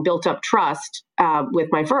point, having built up trust with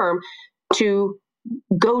my firm, to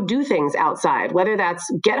go do things outside, whether that's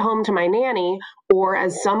get home to my nanny, or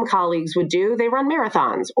as some colleagues would do, they run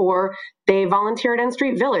marathons, or they volunteer at N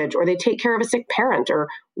Street Village, or they take care of a sick parent, or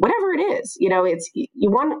whatever it is.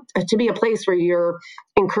 You want to be a place where you're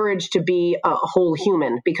encouraged to be a whole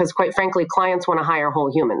human, because quite frankly, clients want to hire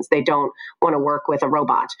whole humans. They don't want to work with a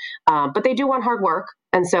robot, but they do want hard work.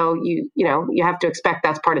 And so you have to expect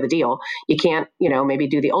that's part of the deal. You can't, maybe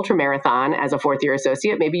do the ultra marathon as a 4th year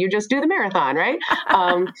associate. Maybe you just do the marathon, right?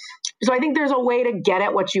 I think there's a way to get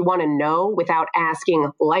at what you want to know without asking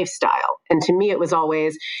lifestyle. And to me, it was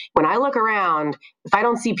always, when I look around, if I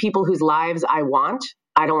don't see people whose lives I want,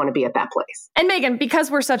 I don't want to be at that place. And Megan,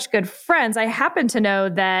 because we're such good friends, I happen to know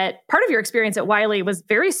that part of your experience at Wiley was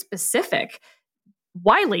very specific.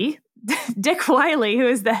 Wiley, Dick Wiley, who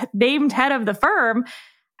is the named head of the firm,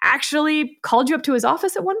 actually called you up to his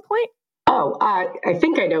office at one point? Oh, I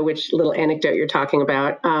think I know which little anecdote you're talking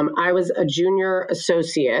about. I was a junior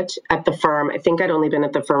associate at the firm. I think I'd only been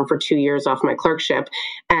at the firm for 2 years off my clerkship.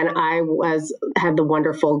 And I had the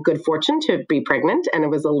wonderful good fortune to be pregnant. And I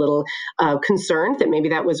was a little concerned that maybe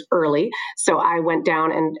that was early. So I went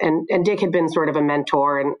down and Dick had been sort of a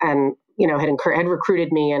mentor and had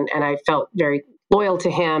recruited me. And I felt very loyal to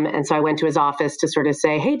him. And so I went to his office to sort of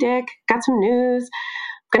say, hey, Dick, got some news.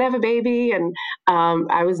 Going to have a baby. And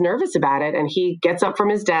I was nervous about it. And he gets up from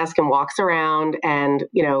his desk and walks around and,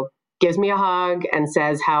 gives me a hug and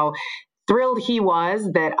says how thrilled he was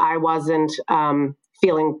that I wasn't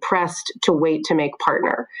feeling pressed to wait to make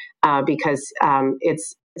partner because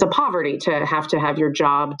it's a poverty to have your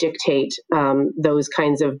job dictate those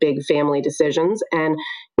kinds of big family decisions. And,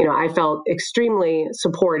 I felt extremely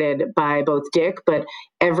supported by both Dick, but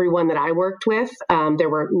everyone that I worked with. There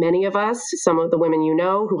were many of us, some of the women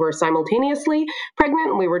who were simultaneously pregnant.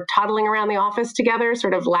 And we were toddling around the office together,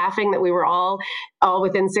 sort of laughing that we were all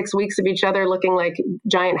within 6 weeks of each other, looking like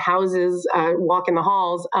giant houses walking the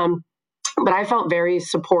halls. But I felt very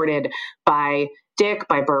supported by Dick,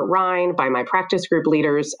 by Bert Rhine, by my practice group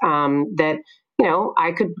leaders, that,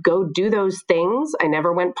 I could go do those things. I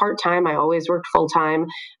never went part-time. I always worked full-time.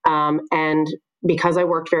 And because I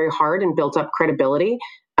worked very hard and built up credibility,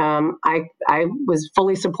 I was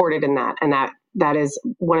fully supported in that. And that is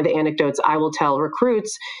one of the anecdotes I will tell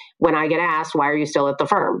recruits when I get asked, why are you still at the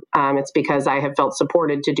firm? It's because I have felt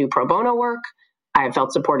supported to do pro bono work. I have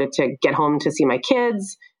felt supported to get home to see my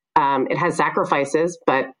kids. It has sacrifices,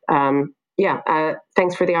 but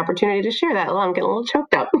thanks for the opportunity to share that. I'm getting a little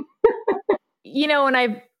choked up. When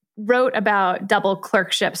I wrote about double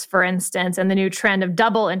clerkships, for instance, and the new trend of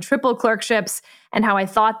double and triple clerkships, and how I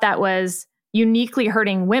thought that was uniquely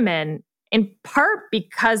hurting women, in part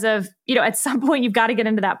because of, at some point you've got to get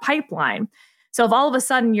into that pipeline. So if all of a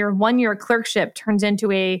sudden your 1 year clerkship turns into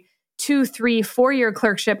a 2, 3, 4 year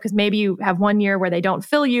clerkship, because maybe you have 1 year where they don't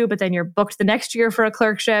fill you, but then you're booked the next year for a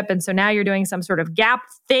clerkship. And so now you're doing some sort of gap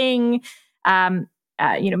thing.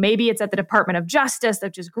 Maybe it's at the Department of Justice,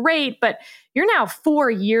 which is great, but you're now 4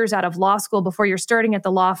 years out of law school before you're starting at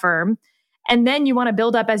the law firm. And then you want to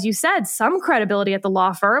build up, as you said, some credibility at the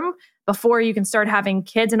law firm before you can start having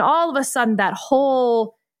kids. And all of a sudden that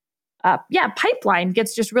whole pipeline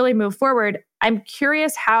gets just really moved forward. I'm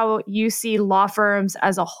curious how you see law firms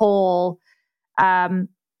as a whole, dealing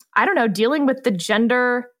with the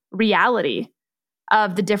gender reality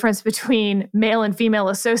of the difference between male and female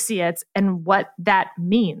associates and what that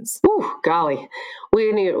means. Ooh, golly.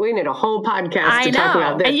 We need a whole podcast to talk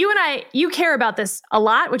about this. And you care about this a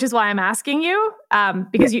lot, which is why I'm asking you.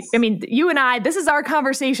 Because yes. You and I, this is our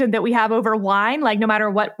conversation that we have over wine, like no matter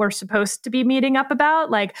what we're supposed to be meeting up about,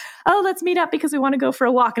 like, oh, let's meet up because we want to go for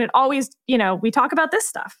a walk. And it always, we talk about this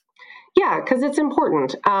stuff. Yeah, because it's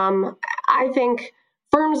important. I think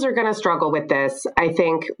firms are going to struggle with this. I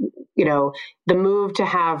think, the move to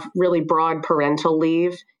have really broad parental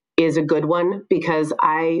leave is a good one, because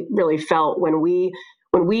I really felt when we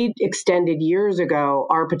extended years ago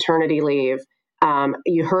our paternity leave,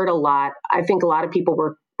 you heard a lot. I think a lot of people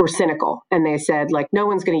were cynical, and they said, like, no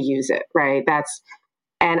one's going to use it, right?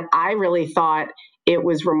 And I really thought it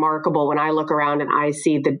was remarkable when I look around and I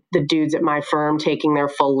see the dudes at my firm taking their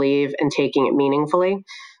full leave and taking it meaningfully.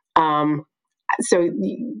 So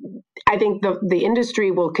I think the industry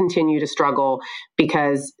will continue to struggle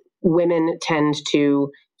because women tend to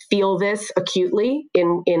feel this acutely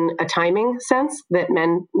in a timing sense that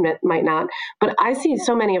men might not. But I see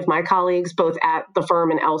so many of my colleagues, both at the firm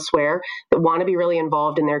and elsewhere, that want to be really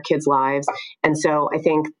involved in their kids' lives. And so I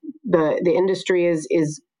think the industry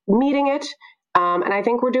is meeting it. And I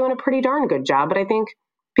think we're doing a pretty darn good job. But I think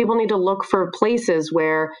people need to look for places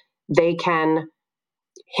where they can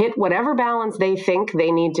hit whatever balance they think they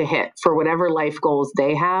need to hit for whatever life goals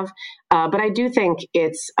they have. But I do think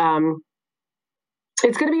it's going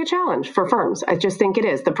to be a challenge for firms. I just think it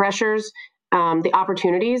is. The pressures, the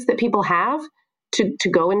opportunities that people have to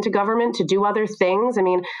go into government, to do other things. I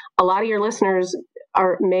mean, a lot of your listeners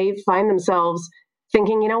may find themselves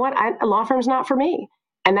thinking, you know what, a law firm's not for me.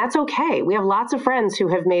 And that's okay. We have lots of friends who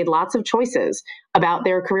have made lots of choices about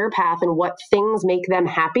their career path and what things make them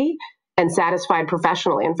happy and satisfied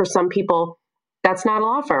professionally. And for some people, that's not a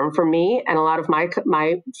law firm. For me and a lot of my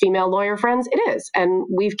female lawyer friends, it is. And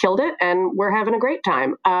we've killed it and we're having a great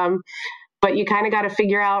time. But you kind of got to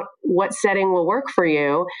figure out what setting will work for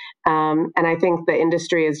you. And I think the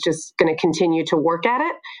industry is just going to continue to work at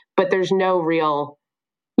it. But there's no real,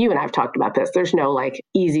 you and I have talked about this, there's no like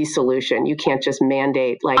easy solution. You can't just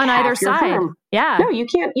mandate like on either side. Firm. Yeah. No, you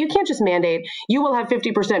can't just mandate you will have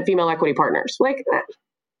 50% female equity partners. Like,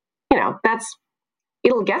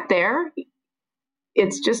 it'll get there.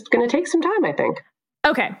 It's just going to take some time, I think.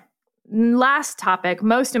 Okay. Last topic,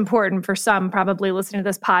 most important for some probably listening to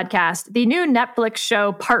this podcast. The new Netflix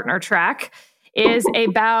show Partner Track is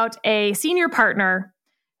about a senior partner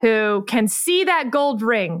who can see that gold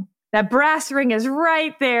ring. That brass ring is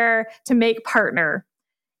right there to make partner.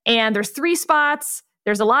 And there's 3 spots.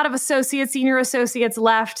 There's a lot of senior associates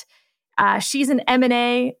left. She's an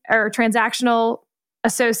M&A or transactional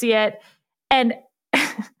associate. And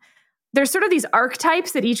there's sort of these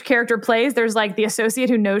archetypes that each character plays. There's like the associate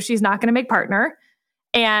who knows she's not going to make partner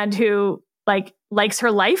and who likes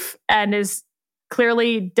her life and is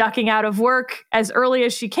clearly ducking out of work as early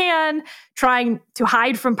as she can, trying to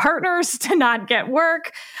hide from partners to not get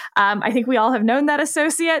work. I think we all have known that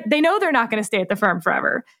associate. They know they're not going to stay at the firm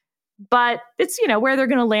forever, but it's, where they're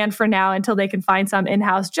going to land for now until they can find some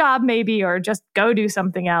in-house job maybe, or just go do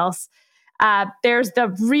something else. There's the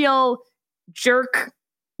real jerk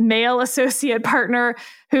male associate partner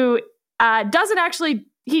who doesn't actually,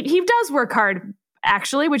 he does work hard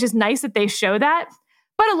actually, which is nice that they show that.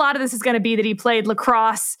 But a lot of this is going to be that he played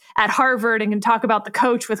lacrosse at Harvard and can talk about the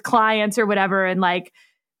coach with clients or whatever and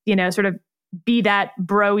sort of be that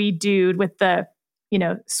bro-y dude with the,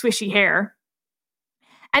 swishy hair.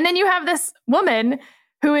 And then you have this woman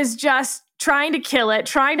who is just trying to kill it,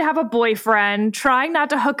 trying to have a boyfriend, trying not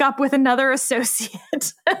to hook up with another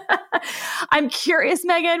associate. I'm curious,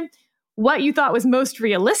 Megan, what you thought was most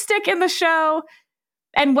realistic in the show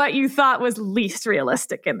and what you thought was least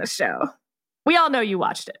realistic in the show. We all know you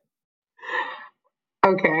watched it.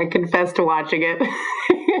 Okay, I confess to watching it.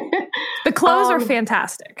 The clothes are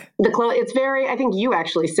fantastic. It's very, I think you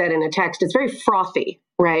actually said in a text, it's very frothy,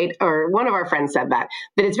 right? Or one of our friends said that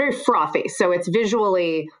it's very frothy. So it's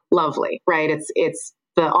visually lovely, right? It's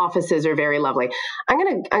the offices are very lovely. I'm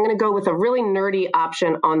going to go with a really nerdy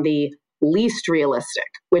option on the least realistic,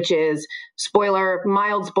 which is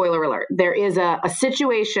mild spoiler alert. There is a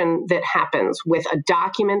situation that happens with a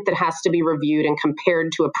document that has to be reviewed and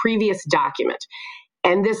compared to a previous document.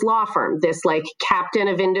 And this law firm, this like captain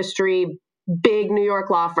of industry, big New York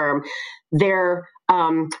law firm, their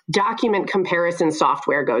document comparison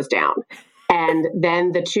software goes down. And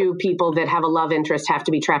then the 2 people that have a love interest have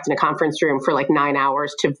to be trapped in a conference room for like 9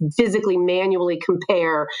 hours to physically manually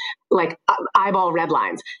compare like eyeball red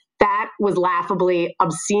lines. That was laughably,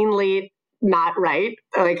 obscenely not right.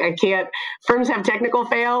 Like I can't, firms have technical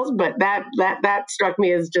fails, but that struck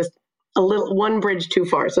me as just a little one bridge too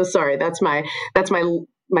far. So sorry, that's my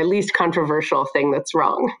least controversial thing that's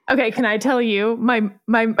wrong. Okay, can I tell you my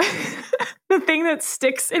the thing that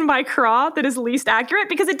sticks in my craw that is least accurate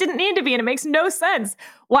because it didn't need to be and it makes no sense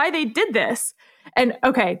why they did this. And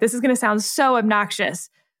okay, this is going to sound so obnoxious,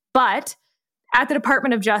 but at the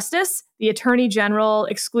Department of Justice, the Attorney General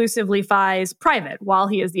exclusively flies private while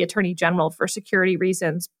he is the Attorney General for security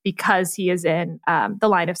reasons because he is in the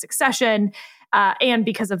line of succession and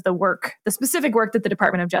because of the specific work that the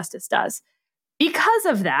Department of Justice does. Because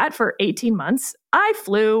of that, for 18 months, I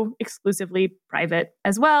flew exclusively private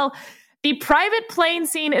as well. The private plane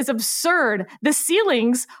scene is absurd. The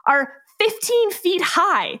ceilings are 15 feet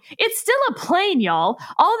high. It's still a plane, y'all.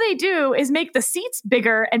 All they do is make the seats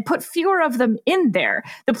bigger and put fewer of them in there.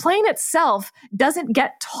 The plane itself doesn't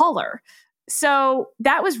get taller. So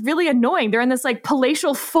that was really annoying. They're in this like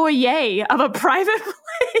palatial foyer of a private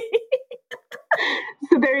plane.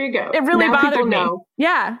 So there you go. It really bothered me.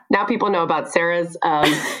 Yeah. Now people know about Sarah's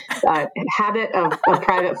habit of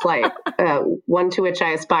private flight, one to which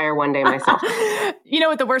I aspire one day myself. You know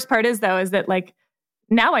what the worst part is, though, is that like,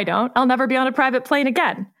 now I don't. I'll never be on a private plane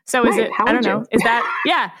again. So is it, I don't know. Is that,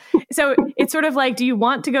 yeah. So it's sort of like, do you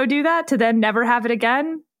want to go do that to then never have it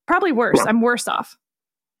again? Probably worse. No. I'm worse off.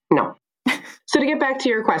 No. So to get back to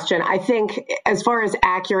your question, I think as far as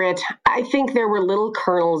accurate, I think there were little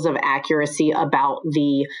kernels of accuracy about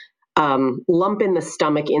the lump in the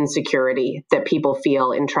stomach insecurity that people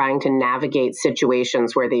feel in trying to navigate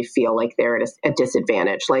situations where they feel like they're at a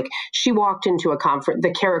disadvantage. Like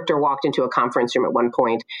the character walked into a conference room at one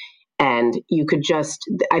point And you could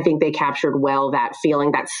I think they captured well that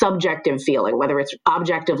feeling, that subjective feeling, whether it's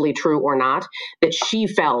objectively true or not, that she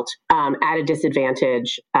felt at a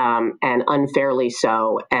disadvantage and unfairly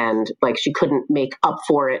so. And like she couldn't make up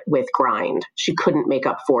for it with grind. She couldn't make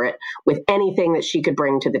up for it with anything that she could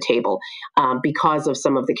bring to the table because of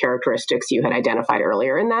some of the characteristics you had identified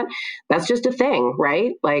earlier. And that's just a thing,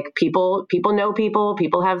 right? Like people know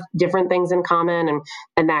people have different things in common,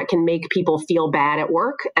 and that can make people feel bad at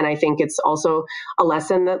work. And I think it's also a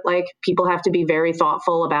lesson that like people have to be very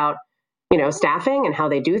thoughtful about, staffing and how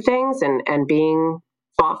they do things, and being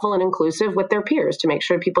thoughtful and inclusive with their peers to make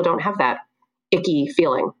sure people don't have that icky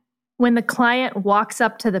feeling. When the client walks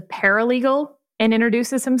up to the paralegal and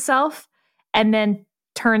introduces himself and then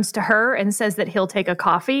turns to her and says that he'll take a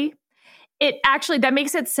coffee, that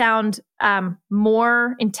makes it sound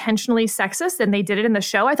more intentionally sexist than they did it in the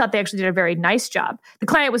show. I thought they actually did a very nice job. The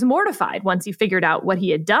client was mortified once he figured out what he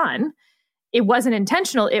had done. It wasn't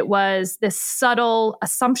intentional. It was this subtle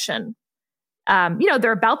assumption.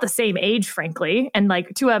 They're about the same age, frankly. And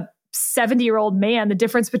like to a 70-year-old man, the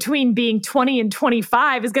difference between being 20 and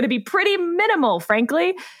 25 is going to be pretty minimal,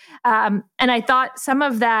 frankly. And I thought some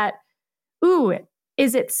of that,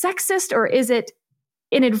 is it sexist or is it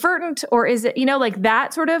inadvertent or is it, like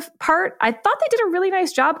that sort of part? I thought they did a really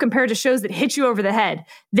nice job compared to shows that hit you over the head.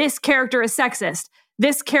 This character is sexist.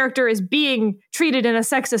 This character is being treated in a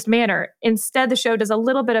sexist manner. Instead, the show does a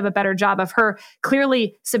little bit of a better job of her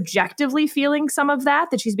clearly subjectively feeling some of that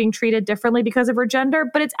she's being treated differently because of her gender,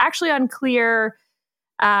 but it's actually unclear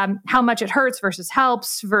how much it hurts versus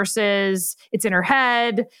helps versus it's in her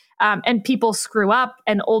head. And people screw up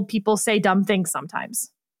and old people say dumb things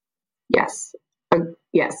sometimes. Yes.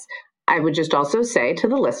 Yes. I would just also say to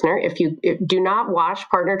the listener, if do not watch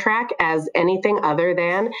Partner Track as anything other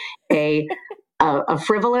than a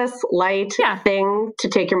frivolous, light thing to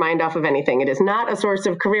take your mind off of anything. It is not a source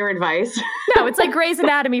of career advice. No, it's like Grey's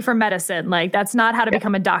Anatomy for medicine. Like that's not how to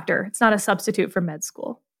become a doctor. It's not a substitute for med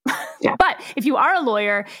school. Yeah. But if you are a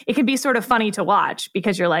lawyer, it can be sort of funny to watch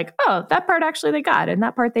because you're like, oh, that part actually they got and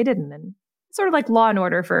that part they didn't. And it's sort of like Law and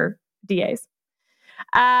Order for DAs.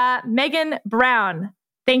 Megan Brown,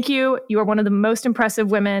 thank you. You are one of the most impressive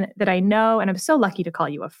women that I know, and I'm so lucky to call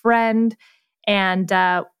you a friend. And,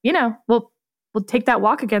 we'll take that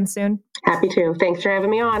walk again soon. Happy to. Thanks for having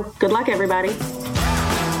me on. Good luck, everybody.